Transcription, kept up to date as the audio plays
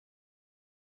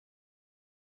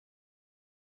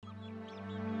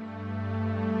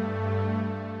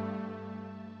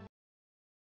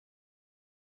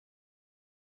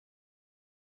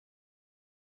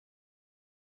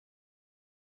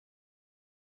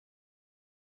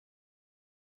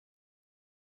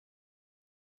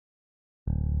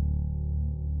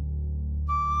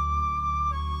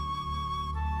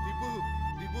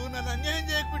నన్ను అన్యాయం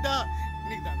చేయకు బిడ్డ,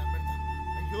 నీకు దండం పెడతా.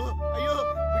 అయ్యో అయ్యో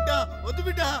బిడ్డ, వద్దు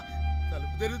బిడ్డ,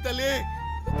 తలుపు తెరువు తల్లి,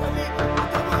 తల్లి తలుపు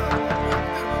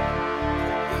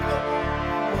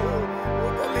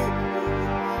తెరువు తల్లి,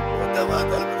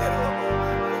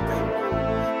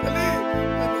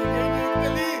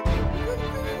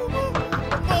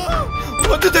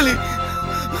 వద్దు తల్లి.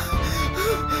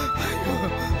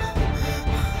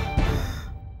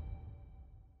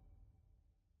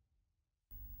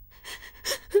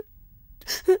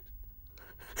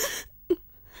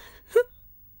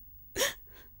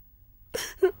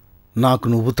 నాకు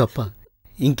నువ్వు తప్ప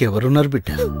ఇంకెవరున్నారు బిడ్డ?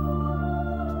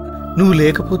 నువ్వు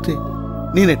లేకపోతే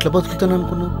నేను ఎట్లా బతుకుతాను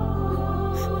అనుకున్నావు?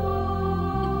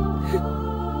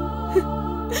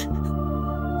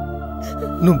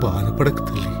 నువ్వు బాధపడకు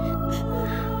తల్లి,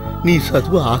 నీ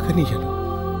చదువు ఆకనియను.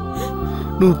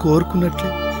 నువ్వు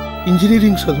కోరుకున్నట్లే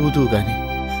ఇంజనీరింగ్ చదువుతూ గాని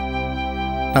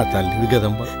నా తల్లివి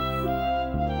కదమ్మా.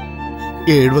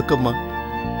 ఏడవకమ్మా,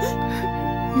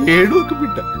 ఏడవక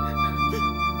బిడ్డ.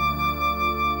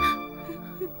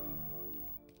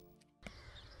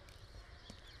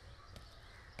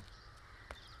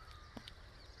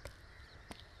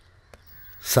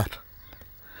 సార్,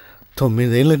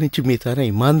 9 ఏళ్ల నుంచి మీ తాన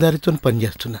ఇమాందారితో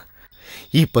పనిచేస్తున్నా.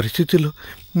 ఈ పరిస్థితుల్లో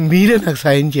మీరే నాకు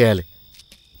సాయం చేయాలి.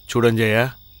 చూడంజయ్య,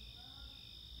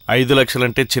 5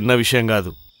 లక్షలంటే చిన్న విషయం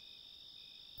కాదు.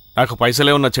 నాకు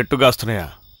పైసలే ఉన్న చెట్టు కాస్తున్నాయా?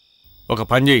 ఒక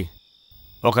పని చెయ్యి,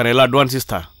 1 నెల అడ్వాన్స్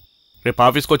ఇస్తా, రేపు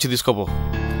ఆఫీస్కి వచ్చి తీసుకోపో.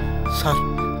 సార్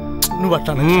నువ్వు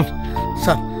అట్లా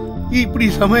సార్, ఇప్పుడు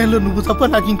ఈ సమయంలో నువ్వు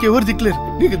తప్ప నాకు ఇంకెవరు దిక్కులేరు.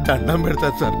 నీకు దండం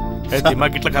పెడతాను సార్.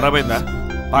 దిమాగ్ ఇట్లా ఖరాబ్ అయిందా?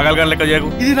 పాగల్గా లెక్క చేయకు.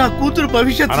 ఇది నా కూతురు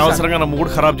భవిష్యత్తు. అనవసరంగా నా మూడు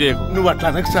ఖరాబ్ చేయకు. నువ్వు అట్లా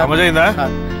అనకు సార్. సమజైందా?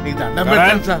 నీకు దండం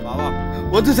పెడతాను సార్.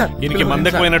 వద్దు సార్, దీనికి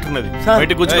మందెక్కుపోయినట్టున్నది.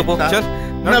 బయటకు కూర్చోపో.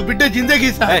 నా బిడ్డ జిందగీ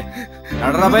సార్,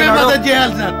 మదత్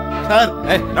చేయాలి సార్. సార్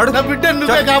నా బిడ్డ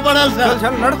నువ్వే కాపాడాలి sir.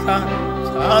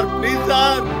 Sir please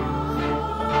sir.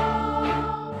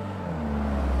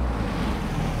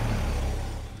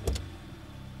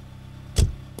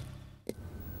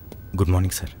 Good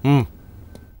morning sir.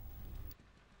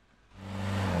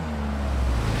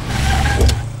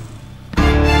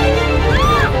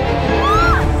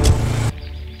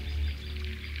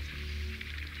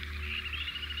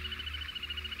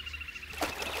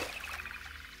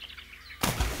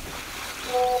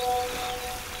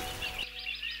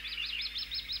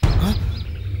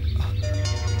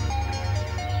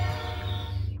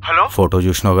 Photo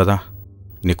చూసినావు కదా,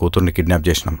 నీ కూతుర్ని కిడ్నాప్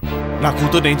చేసినాం. నా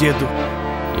కూతుర్ని ఏం చేయొద్దు.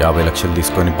 50 లక్షలు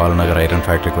తీసుకొని బాలనగర్ ఐరన్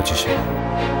ఫ్యాక్టరీకి వచ్చేసి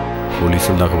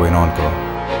పోలీసులు దాకా పోయినావు అనుకో,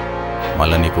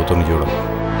 మళ్ళీ నీ కూతుర్ని చూడు.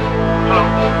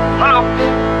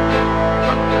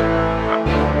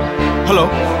 హలో,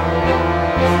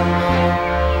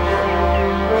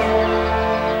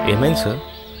 ఏమైంది సార్?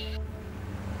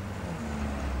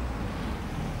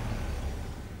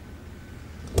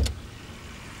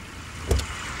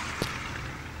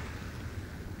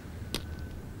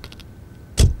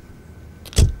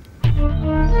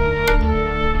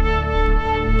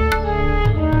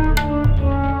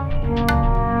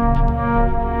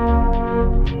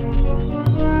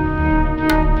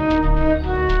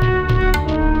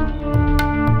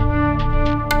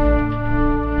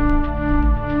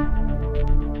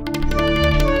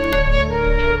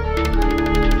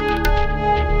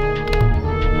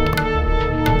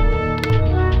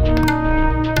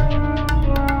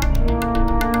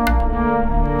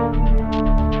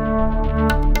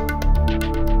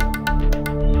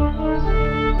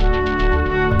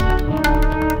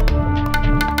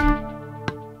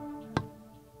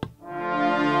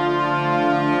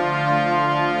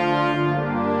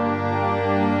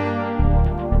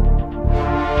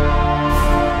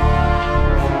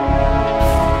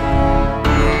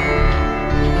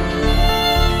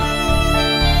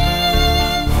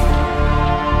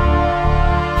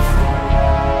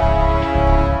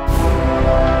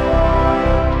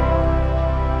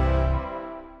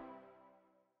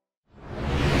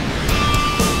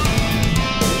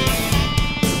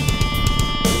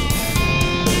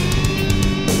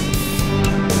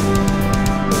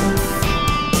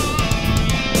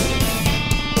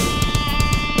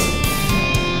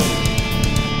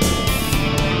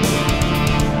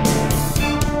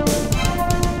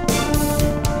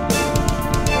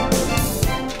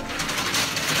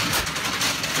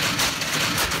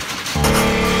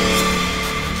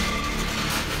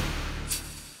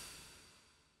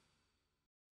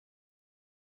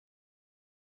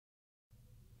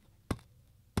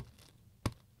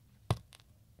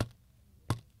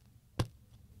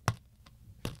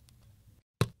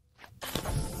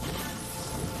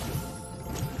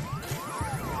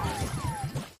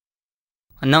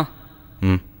 అన్నా,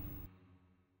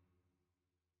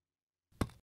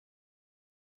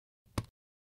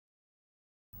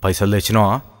 పైసలు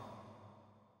తెచ్చినావా?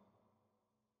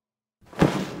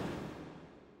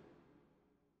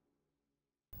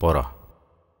 పోరా.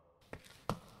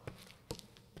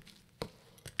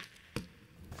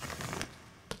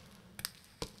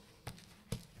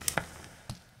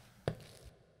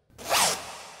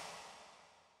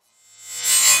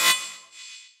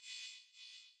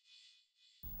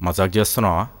 మజాక్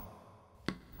చేస్తున్నావా?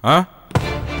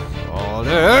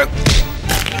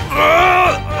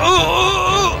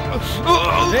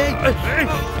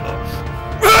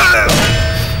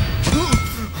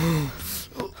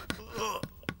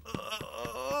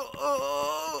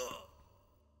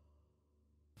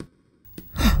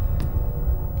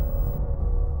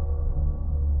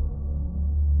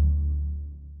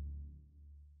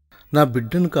 నా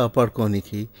బిడ్డను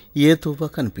కాపాడుకోనికి ఏ తువ్వ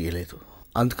కనిపించలేదు.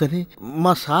 అందుకని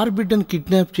మా సార్ బిడ్డను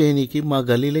కిడ్నాప్ చేయనీకి మా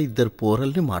గల్లీలో 2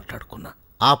 పోరల్ని మాట్లాడుకున్నా.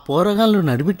 ఆ పోరగాళ్ళు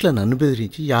నడిమిట్లా నన్ను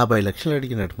బెదిరించి 50 లక్షలు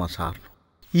అడిగినట్టు మా సార్ను.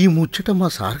 ఈ ముచ్చట మా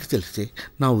సార్కి తెలిస్తే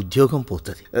నా ఉద్యోగం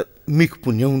పోతుంది. మీకు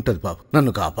పుణ్యం ఉంటుంది బాబు,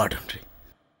 నన్ను కాపాడండి.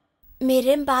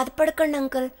 మీరేం బాధపడకండి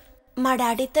అంకుల్, మా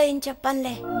డాడీతో ఏం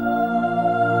చెప్పనులే.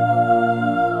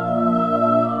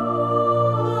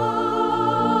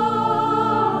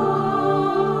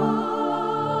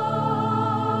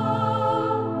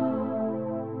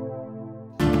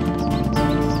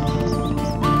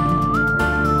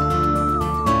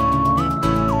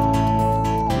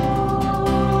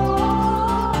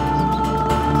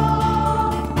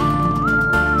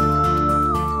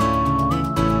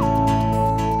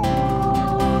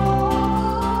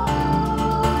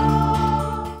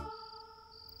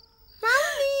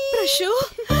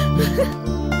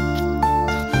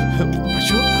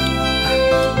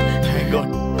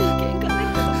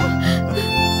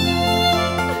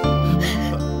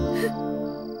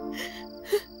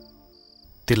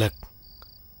 తిలక్,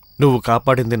 నువ్వు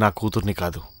కాపాడింది నా కూతుర్ని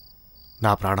కాదు,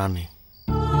 నా ప్రాణాన్ని.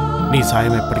 నీ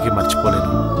సాయం ఎప్పటికీ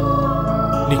మర్చిపోలేను.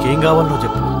 నీకేం కావాలో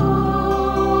చెప్పు.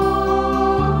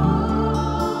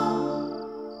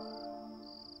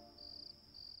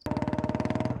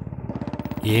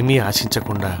 ఏమీ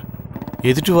ఆశించకుండా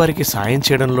ఎదుటివారికి సాయం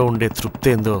చేయడంలో ఉండే తృప్తి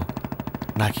ఏందో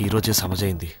నాకు ఈరోజే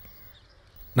సమజైంది.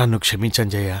 నన్ను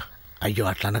క్షమించంజయ్యా. అయ్యో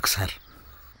అట్లా అనకు సార్.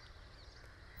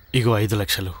 ఇగో 5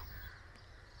 లక్షలు.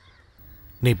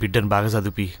 నీ బిడ్డను బాగా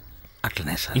చదివి.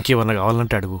 అట్లనే సార్. ఇంకేమన్నా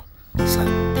కావాలంటే అడుగు.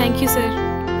 Sir thank you sir.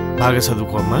 బాగా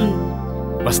చదువుకోమ్మా.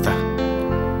 వస్తా.